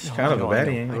looks. It's kind of a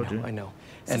baddie, ain't I it, dude? know.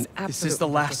 This And is this is the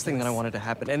absolutely last thing that I ridiculous. wanted to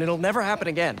happen, and it'll never happen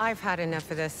again. I've had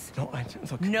enough of this. No,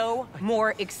 look. No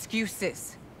more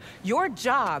excuses. Your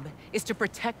job is to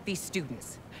protect these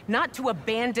students, not to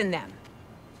abandon them.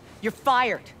 You're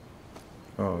fired.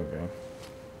 Oh, okay.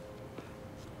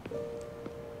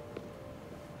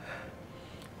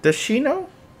 Does she know?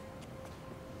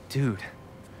 Dude,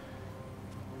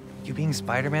 you being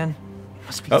Spider-Man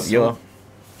must be Oh, so yo.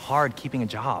 hard keeping a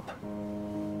job.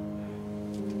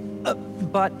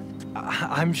 But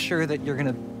I'm sure that you're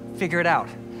gonna figure it out.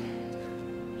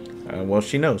 Well,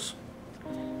 she knows.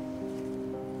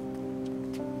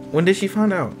 When did she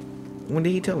find out? When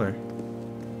did he tell her?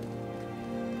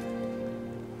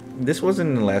 This wasn't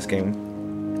in the last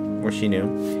game where she knew.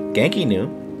 Genki knew.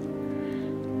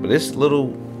 But this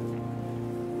little...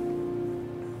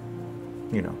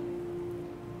 You know.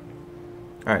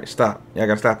 Alright, stop. Y'all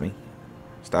gotta stop me.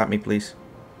 Stop me, please.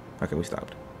 Okay, we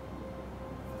stopped.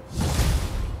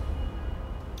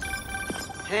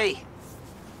 Hey,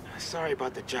 sorry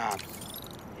about the job.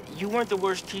 You weren't the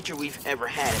worst teacher we've ever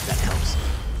had, if that helps.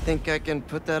 Think I can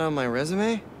put that on my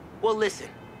resume? Well, listen.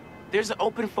 There's an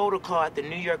open photo call at the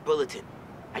New York Bulletin.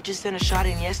 I just sent a shot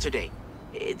in yesterday.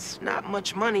 It's not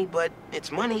much money, but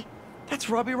it's money. That's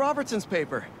Robbie Robertson's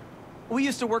paper. We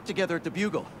used to work together at the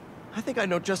Bugle. I think I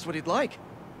know just what he'd like.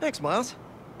 Thanks, Miles.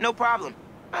 No problem.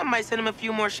 I might send him a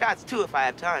few more shots, too, if I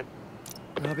have time.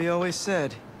 Robbie always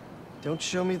said, don't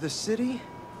show me the city,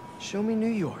 show me New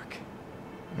York.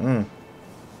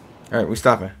 Alright, we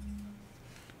stopping.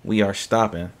 We are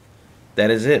stopping.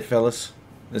 That is it, fellas.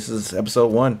 This is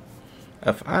episode 1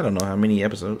 of I don't know how many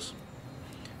episodes.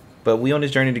 But we on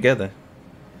this journey together.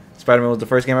 Spider-Man was the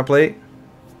first game I played.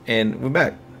 And we're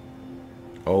back.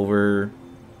 Over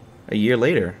a year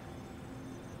later.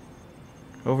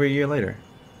 Over a year later.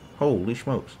 Holy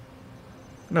smokes.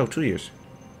 No, 2 years.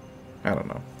 I don't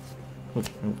know. Who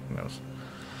knows?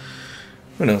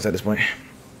 Who knows at this point?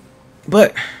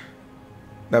 But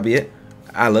that'll be it.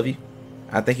 I love you.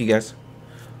 I thank you guys.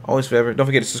 Always forever. Don't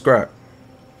forget to subscribe.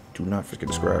 Do not forget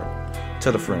to subscribe.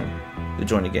 Tell a friend to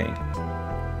join the gang.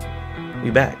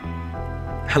 We back.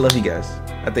 I love you guys.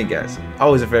 I thank you guys.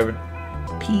 Always and forever.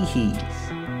 Peace.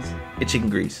 It's chicken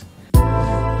grease.